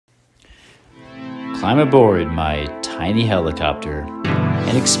climb aboard my tiny helicopter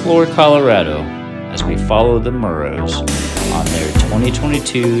and explore Colorado as we follow the Murrows on their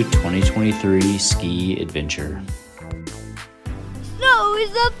 2022-2023 ski adventure. Snow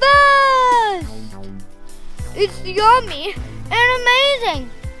is the best! It's yummy and amazing,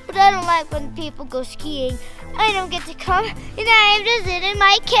 but I don't like when people go skiing. I don't get to come and I have to sit in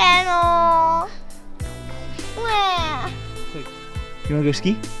my kennel. Wah. You wanna go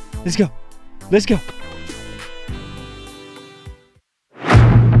ski? Let's go. Let's go.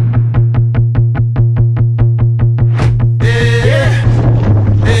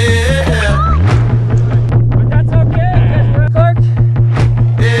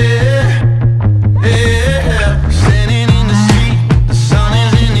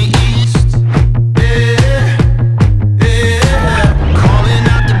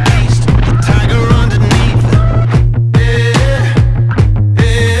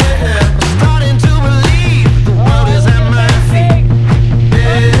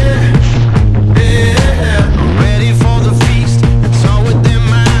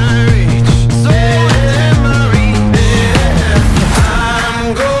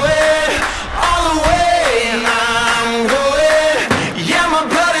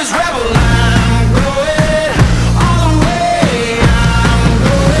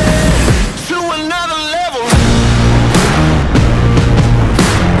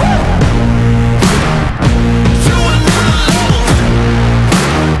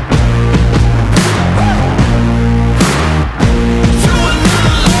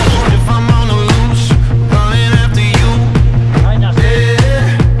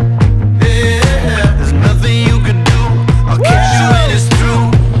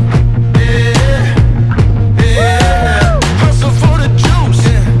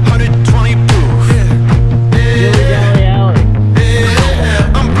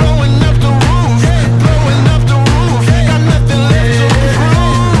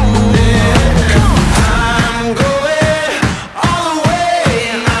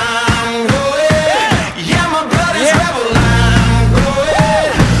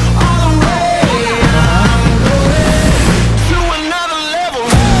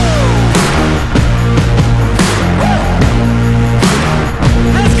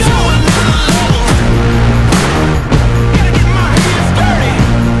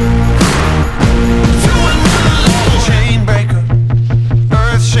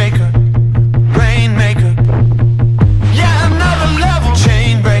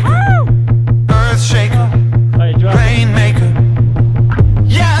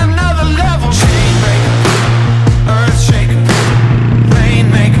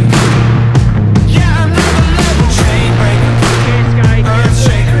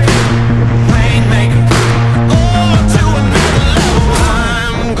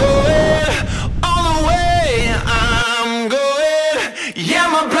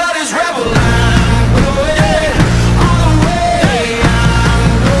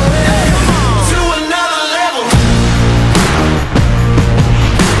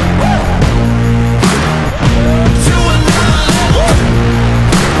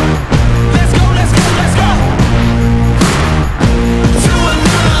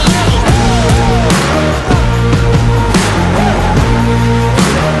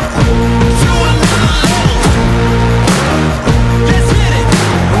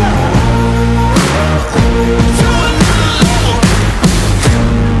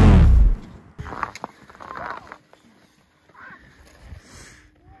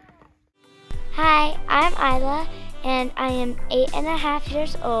 Hi, I'm Isla, and I am 8.5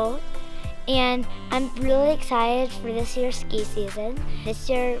 years old, and I'm really excited for this year's ski season. This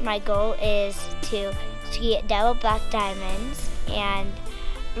year, my goal is to ski at double black diamonds and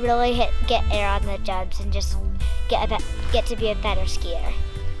really get air on the jumps and just get to be a better skier.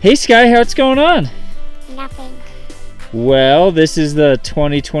 Hey Sky, how's going on? Nothing. Well, this is the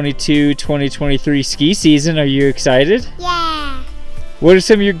 2022-2023 ski season. Are you excited? Yeah. What are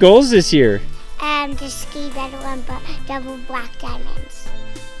some of your goals this year? To ski double black diamonds.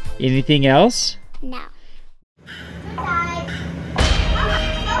 Anything else? No.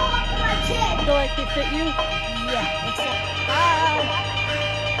 Feel like they fit you? Yeah, except.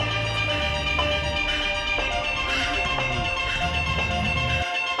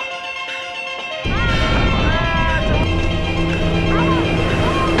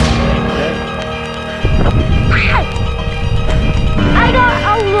 I got a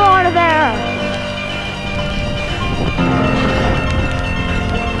lot of air.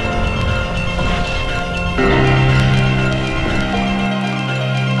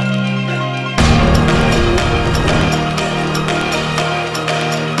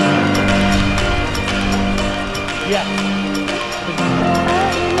 Yeah.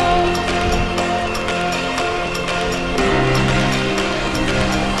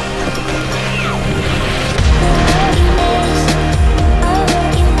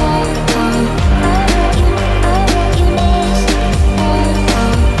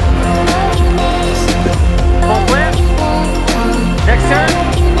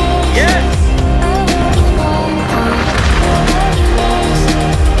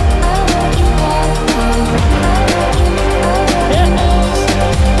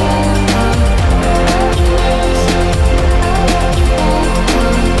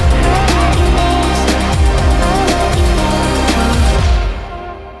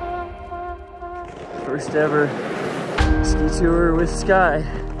 First ever ski tour with Sky.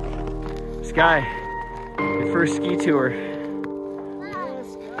 Sky, your first ski tour.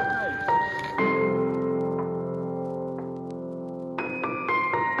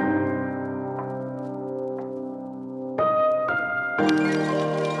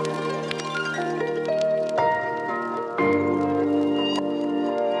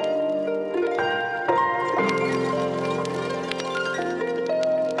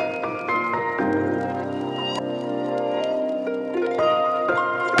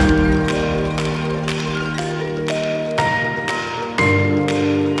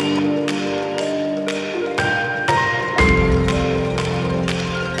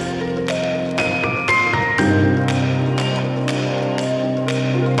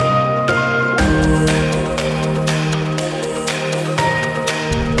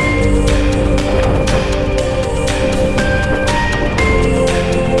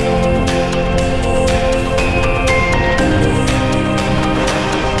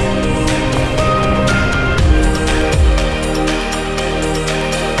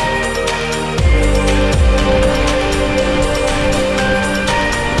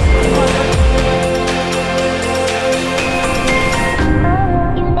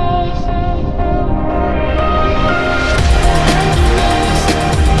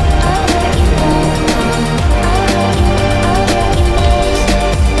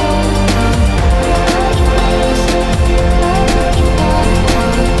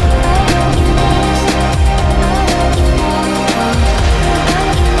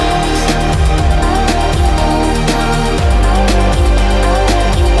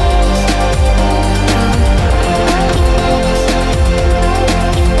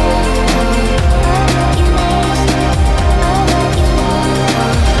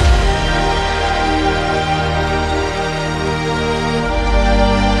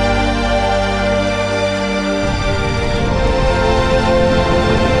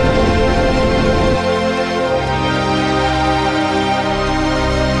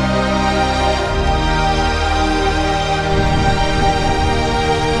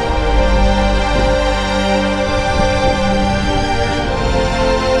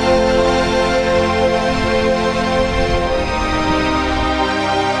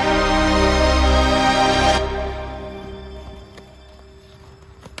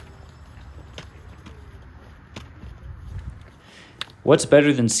 What's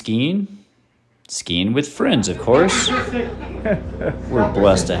better than skiing? Skiing with friends, of course. We're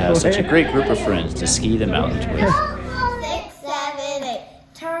blessed to have such a great group of friends to ski the mountains with. 6, 7, 8.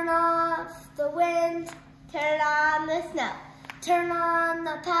 Turn off the wind, turn on the snow, turn on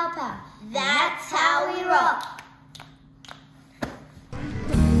the pow-pow. That's how we roll.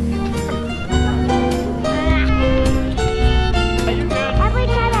 Every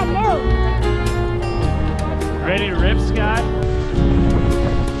time I move. Ready to rip, Scott?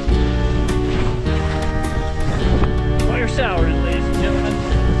 Fire souring, ladies and gentlemen.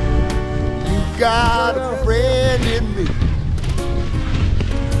 You got a friend in me.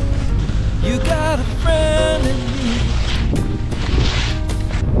 You got a friend in me.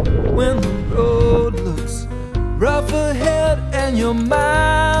 When the road looks rough ahead and you're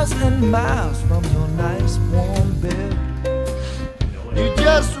miles and miles from your nice warm bed, You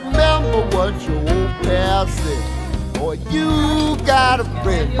just remember what your old past said. Boy, you got a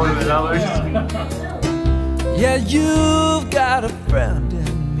friend. yeah, you've got a friend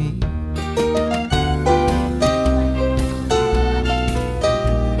in me.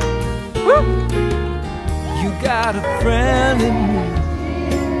 Woo! You got a friend in me.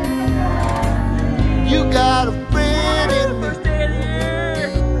 You got a friend in me.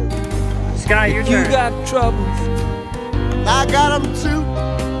 Sky, your You turn. got troubles, I got them too.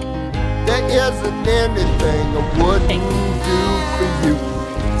 There isn't anything I wouldn't do for you.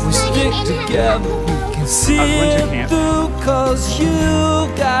 we stick together, we can see How's winter it camp? through, 'cause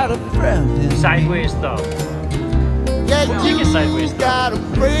you've got a friend in me. Sideways though. Yeah, Take it sideways, you got a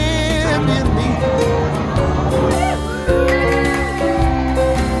friend in me.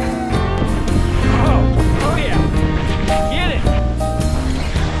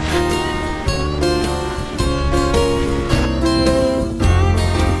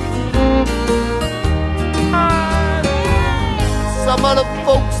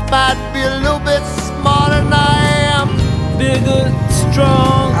 might be a little bit smarter than I am. Bigger,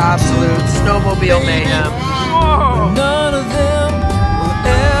 strong, Absolute snowmobile mayhem. none of them will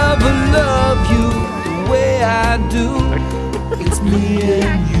ever love you the way I do. It's me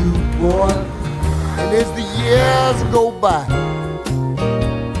and you, boy. And as the years go by,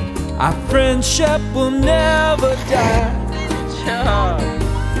 Our friendship will never die.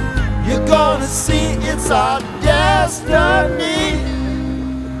 You're gonna see it's our destiny.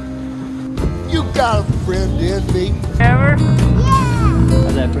 You got a friend in me.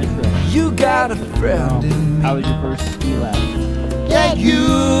 How's that French fry? you got a friend in me. How was your first ski lap? Yeah,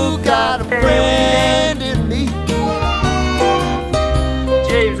 you got a friend in me.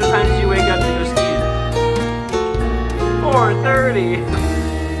 James, what time did you wake up to go skiing? 4:30.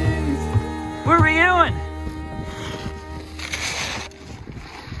 What were you doing?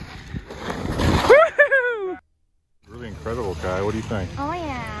 Really incredible, Kai. What do you think? Oh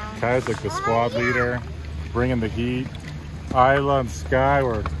yeah. Kai's like the squad leader, bringing the heat. Isla and Sky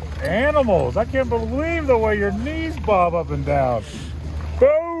were animals. I can't believe the way your knees bob up and down.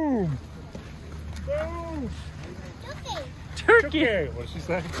 Boom! Boom! Turkey. What did she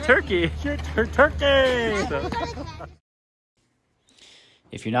say? Turkey. Turkey!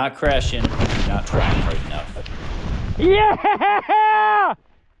 If you're not crashing, you're not trying hard enough. Yeah!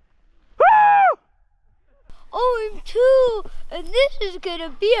 Oh, I'm 2, and this is gonna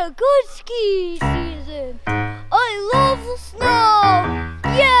be a good ski season. I love the snow!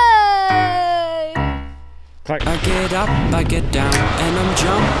 Yay! I get up, I get down, and I'm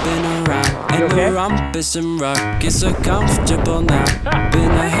jumping around. And the rumpus and rug is so comfortable now. Been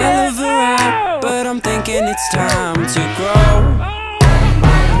a hell of a ride, but I'm thinking it's time to grow.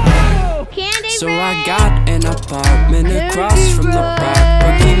 So I got an apartment across from the park.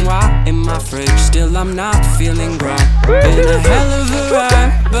 Working white in my fridge, still I'm not feeling grown. Been a hell of a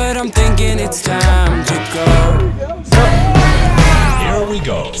ride, but I'm thinking it's time to go. Here we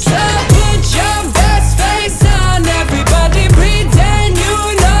go. So put your best face on, everybody pretend you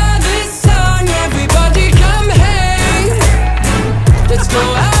know this song. Everybody come hang, let's go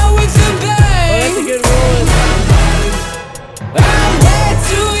out with a bang. That's a good one. I'm way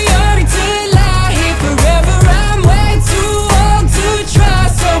too young to lie here forever. I'm way too old to try,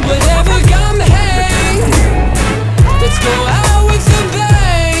 so whatever, come hang, let's go out with a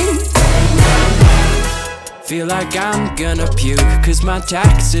bang. Feel like I'm gonna puke, cause my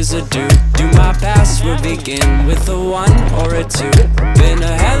taxes are due. Do my password begin with a 1 or a 2? Been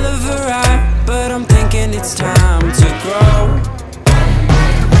a hell of a ride, but I'm thinking it's time to grow.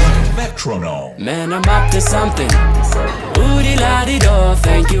 Metronome. Man, I'm up to something. Ooh-dee-la-dee-do,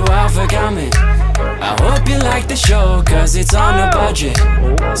 thank you all for coming. I hope you like the show, cause it's on a budget.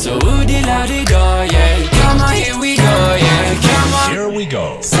 So ooh-dee-la-dee-do, yeah. Come on, here we go, yeah. Come on. Here we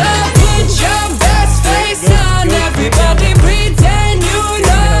go. So put your best face on, everybody pretend you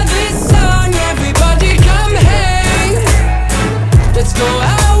know this song. Everybody come hang, let's go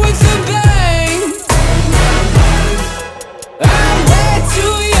out with a bang. I'm way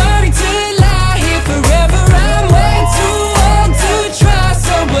too young to lie here forever. I'm way too old to try,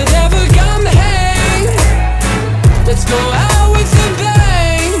 so whatever, come hang, let's go out with a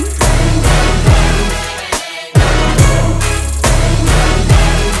bang.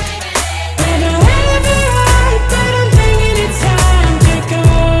 Been a hell of a ride, but I'm thinking it's time to go.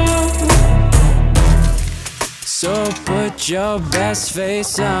 So put your best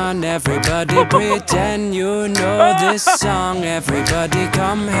face on, everybody pretend you know this song. Everybody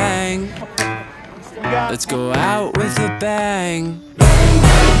come hang, let's go out with a bang.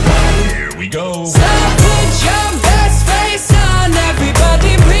 Here we go. So put your best face on,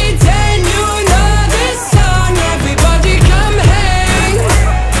 everybody pretend you know this song. Everybody come hang,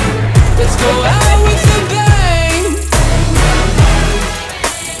 let's go out with a bang.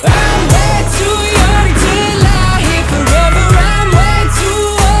 I'm way too young to lie here forever. I'm way too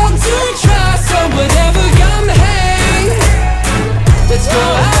old to try, so whatever, come hang, let's go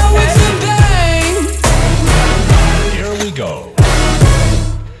out with a bang. Here we go.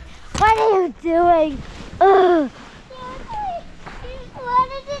 What are you doing? Ugh. What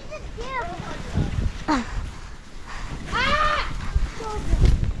did it just do?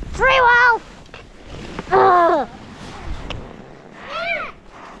 Free will! Ugh.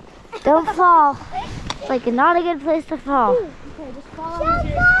 Don't fall. It's like not a good place to fall.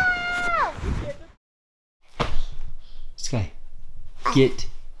 Sky, get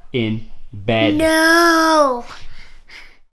in bed. No!